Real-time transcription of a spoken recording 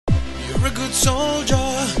foot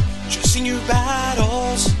soldier, choosing your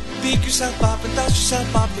battles. Pick yourself up and dust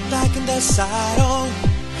yourself up and back in the saddle.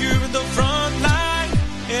 You're in the front line,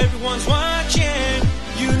 everyone's watching.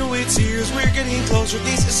 You know it's serious, we're getting closer,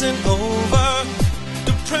 this isn't over.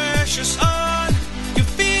 The pressure's on, you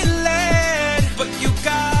feel it, but you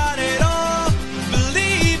got it all.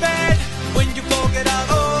 Believe it, when you forget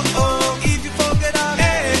out, if you forget out,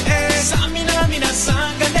 Samina mina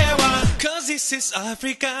sangalewa, cause this is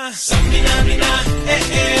Africa. Samina mina,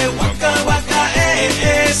 waka waka,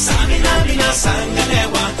 Samina mina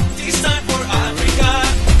sangalewa, this time for Africa.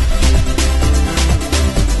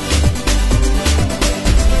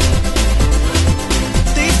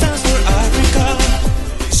 This time's for Africa.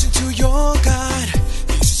 Listen to your God,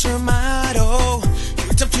 this is her motto.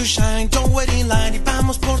 Your time to shine, don't wait in line, y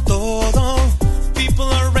vamos por todo. People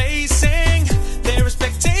are raising their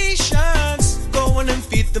expectations. Go on and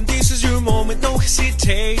feed them, this is your moment, no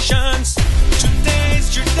hesitations.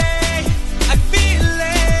 Today's your day, I feel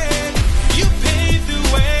it. You pave the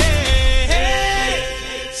way.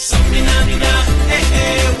 Samina mina,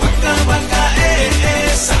 waka waka,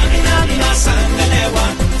 Samina mina sangalewa,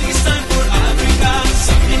 this time for Africa.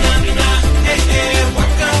 Samina mina,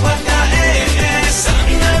 waka waka,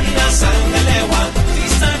 Samina mina sangalewa,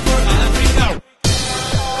 this time for Africa.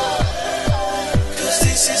 Cause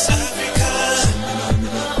this is Africa.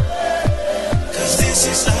 Cause this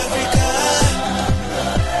is Africa.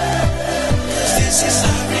 Cause this is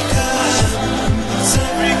Africa. It's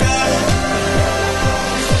Africa.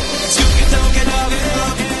 You can don't get up.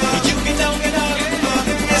 You can don't get up.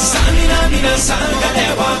 Samina mina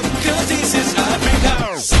sangalewa, cause this is Africa.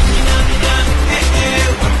 Samina mina,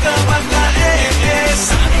 waka waka,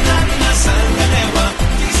 Samina mina sangalewa,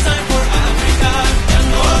 this time for Africa.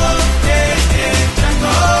 Jango,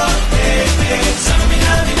 jango,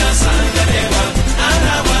 Samina mina sangalewa,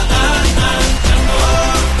 anawa jango,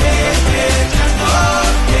 jango,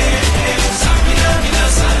 Samina mina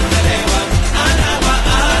sangalewa, anawa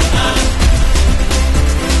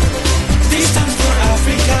This time's for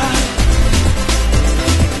Africa.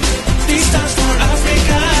 This time's for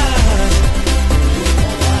Africa.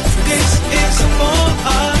 This is for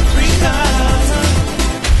Africa.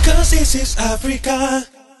 Cause this is Africa.